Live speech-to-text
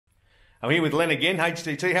I'm here with Len again,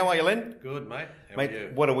 HDT. How are you, Len? Good, mate. How Mate, are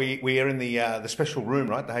you? what are we? We are in the special room,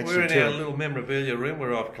 right? The HDT. We're in our little memorabilia room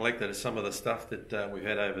where I've collected some of the stuff that we've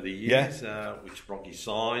had over the years, which Brocky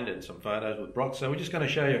signed, and some photos with Brock. So we're just going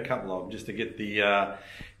to show you a couple of them just to get the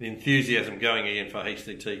enthusiasm going again for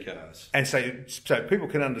HDT cars. And so people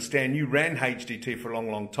can understand, you ran HDT for a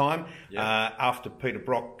long, long time. Yep. After Peter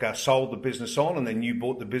Brock sold the business on, and then you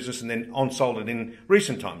bought the business and then on-sold it in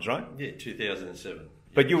recent times, right? Yeah, 2007.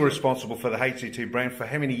 But you were responsible for the HDT brand for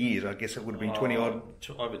how many years? I guess it would have been 20 odd.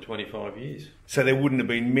 Over 25 years. So there wouldn't have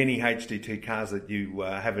been many HDT cars that you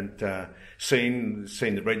haven't seen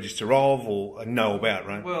the register of or know about,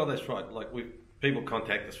 right? Well, that's right. Like people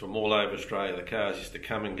contact us from all over Australia. The cars used to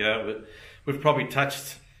come and go, but we've probably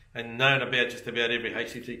touched and known about just about every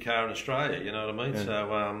HDT car in Australia. You know what I mean? Yeah.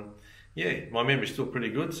 So yeah, my memory's still pretty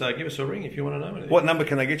good. So give us a ring if you want to know anything. What number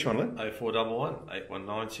can they get you on, Len? 0411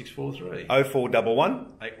 819 643.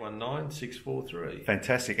 0411 819 643.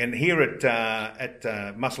 Fantastic. And here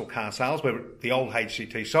at Muscle Car Sales, we're at the old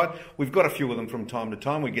HDT site. We've got a few of them from time to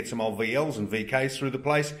time. We get some old VLs and VKs through the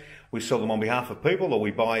place. We sell them on behalf of people, or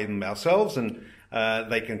we buy them ourselves, and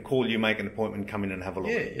they can call you, make an appointment, come in and have a look.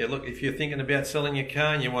 Yeah. Look, if you're thinking about selling your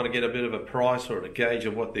car and you want to get a bit of a price or a gauge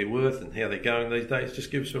of what they're worth and how they're going these days, just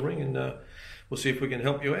give us a ring and we'll see if we can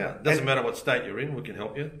help you out. Doesn't matter what state you're in, we can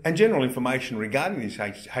help you. And general information regarding these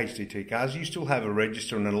HDT cars, you still have a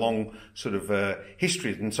register and a long sort of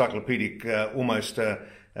history, encyclopedic almost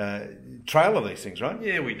trail of these things, right?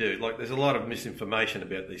 Yeah, we do. Like, there's a lot of misinformation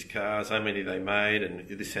about these cars, how many they made, and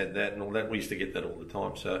this had that and all that. We used to get that all the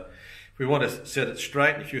time. So if we want to set it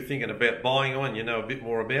straight, if you're thinking about buying one, you know a bit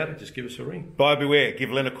more about it, just give us a ring. Buyer beware. Give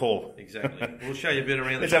Len a call. Exactly. We'll show you a bit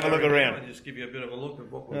around. Let's have a look around and just give you a bit of a look at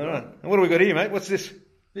what we've got. All right. And what do we got here, mate? What's this?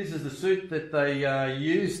 This is the suit that they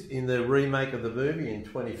used in the remake of the movie in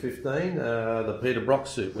 2015, the Peter Brock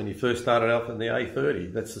suit when he first started off in the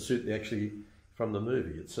A30. That's the suit they actually from the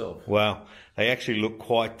movie itself. Wow, they actually look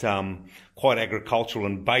quite agricultural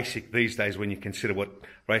and basic these days when you consider what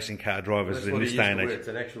racing car drivers in this day and age. It's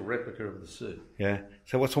an actual replica of the suit. Yeah,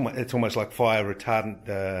 so it's almost like fire retardant.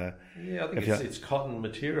 Yeah, I think it's cotton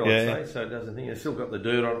material. I'd say so. It doesn't think it's still got the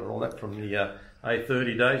dirt on it and all that from the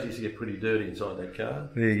A30 days. It used to get pretty dirty inside that car.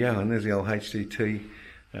 There you go, and there's the old HDT,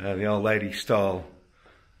 the old lady style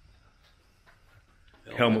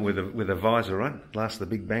helmet with a visor, right? Last of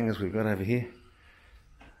the big bangers we've got over here.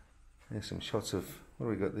 There's some shots of, what do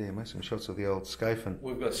we got there, mate? Some shots of the old Scaife.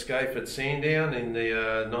 We've got Scaife at Sandown in the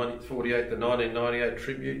 1948 to 1998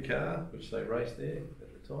 tribute car, which they raced there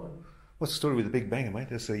at the time. What's the story with the Big Banger, mate?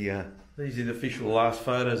 That's These are the official last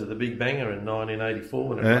photos of the Big Banger in 1984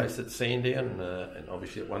 when it raced at Sandown, and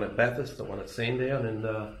obviously it won at Bathurst, it won at Sandown, and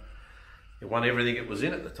it won everything it was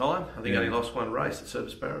in at the time. I think it only lost one race at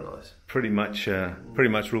Service Paradise. Pretty much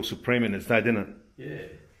rule supreme in its day, didn't it?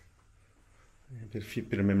 Yeah. A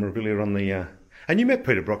bit of memorabilia on the... And you met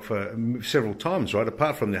Peter Brock for several times, right?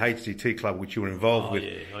 Apart from the HDT club, which you were involved with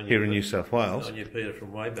here in New South Wales. I knew Peter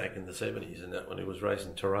from way back in the 70s and that when he was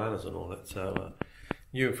racing Tiranas and all that. So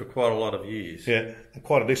knew him for quite a lot of years. Yeah,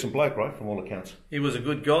 quite a decent bloke, right, from all accounts. He was a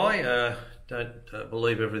good guy. Don't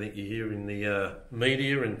believe everything you hear in the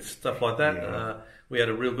media and stuff like that. Yeah. We had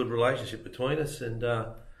a real good relationship between us, and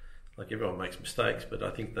like everyone makes mistakes, but I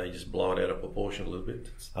think they just blow it out of proportion a little bit.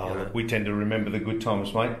 We tend to remember the good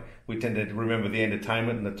times, mate. We tend to remember the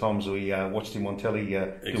entertainment and the times we watched him on telly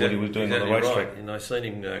do what he was doing on the racetrack. Right. And I seen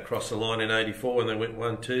him cross the line in '84 and they went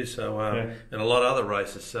 1-2, so and a lot of other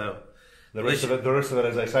races. So the rest of it,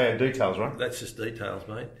 as they say, are details, right? That's just details,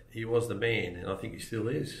 mate. He was the man, and I think he still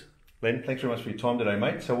is. Len, thanks very much for your time today,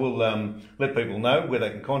 mate. So we'll let people know where they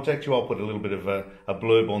can contact you. I'll put a little bit of a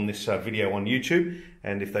blurb on this video on YouTube,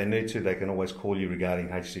 and if they need to, they can always call you regarding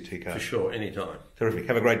HDT cars. For sure, anytime. Terrific.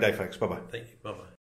 Have a great day, folks. Bye-bye. Thank you. Bye-bye.